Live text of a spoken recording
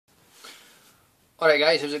Alright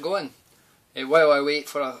guys, how's it going? While I wait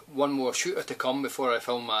for one more shooter to come before I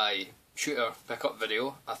film my shooter pickup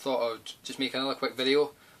video, I thought I would just make another quick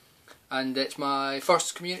video, and it's my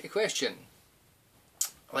first community question.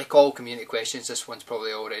 Like all community questions, this one's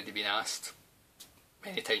probably already been asked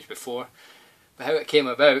many times before, but how it came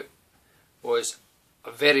about was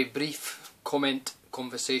a very brief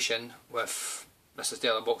conversation with Mr.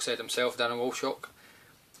 Stellar Boxhead himself, Darren Walshock.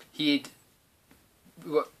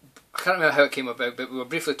 I can't remember how it came about, but we were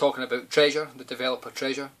briefly talking about Treasure, the developer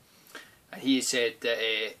Treasure, and he said that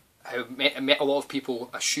how a lot of people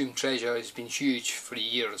assume Treasure has been huge for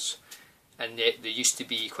years, and yet they used to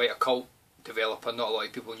be quite a cult developer. Not a lot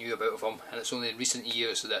of people knew about them, and it's only in recent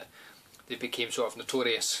years that they became sort of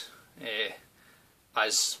notorious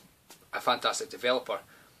as a fantastic developer,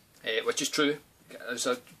 which is true. It's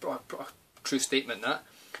a true statement, that.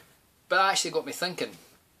 But it actually got me thinking.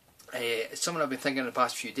 It's something I've been thinking the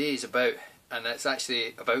past few days about, and it's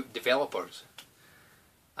actually about developers.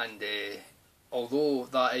 And although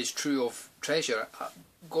that is true of Treasure,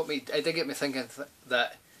 it did get me thinking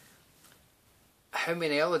that how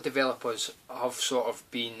many other developers have sort of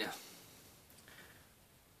been.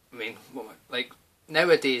 I mean, like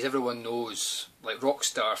nowadays everyone knows, like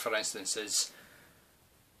Rockstar for instance is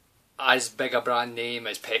as big a brand name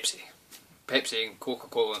as Pepsi and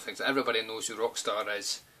Coca-Cola and things. Everybody knows who Rockstar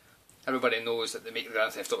is. Everybody knows that they make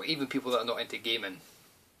Grand Theft Auto, even people that are not into gaming.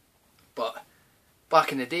 But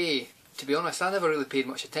back in the day, to be honest, I never really paid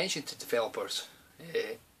much attention to developers.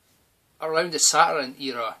 Around the Saturn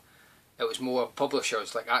era, it was more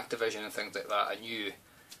publishers like Activision and things like that I knew.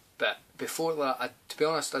 But before that, to be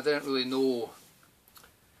honest, I didn't really know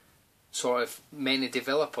sort of many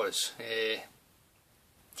developers.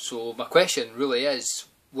 So my question really is,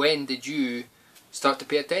 when did you start to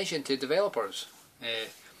pay attention to developers?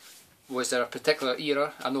 Was there a particular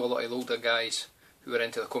era? I know a lot of older guys who were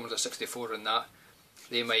into the Commodore 64 and that,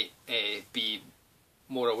 they might be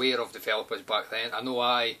more aware of developers back then. I know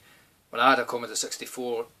when I had a Commodore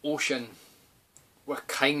 64, Ocean were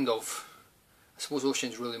kind of, I suppose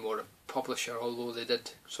Ocean's really more a publisher, although they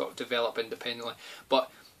did sort of develop independently.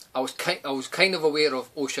 But I was kind of aware of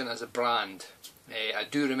Ocean as a brand. I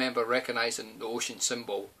do remember recognising the Ocean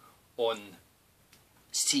symbol on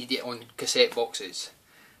cassette boxes.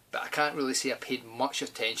 But I can't really say I paid much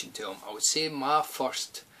attention to them. I would say my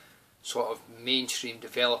first sort of mainstream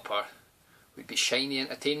developer would be Shiny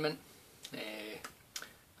Entertainment.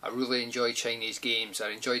 I really enjoyed Shiny's games. I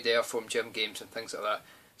enjoyed the Airform Gym games and things like that.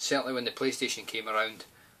 Certainly when the PlayStation came around,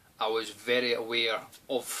 I was very aware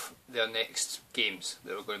of their next games that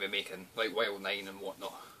they were going to be making, like Wild 9 and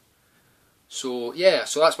whatnot. So yeah,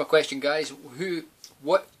 so that's my question guys.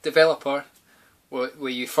 What developer were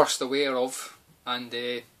you first aware of, and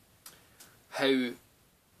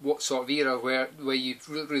what sort of era were you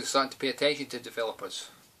really starting to pay attention to developers?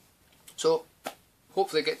 So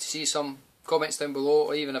hopefully get to see some comments down below,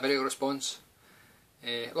 or even a video response.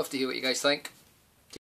 I'd love to hear what you guys think.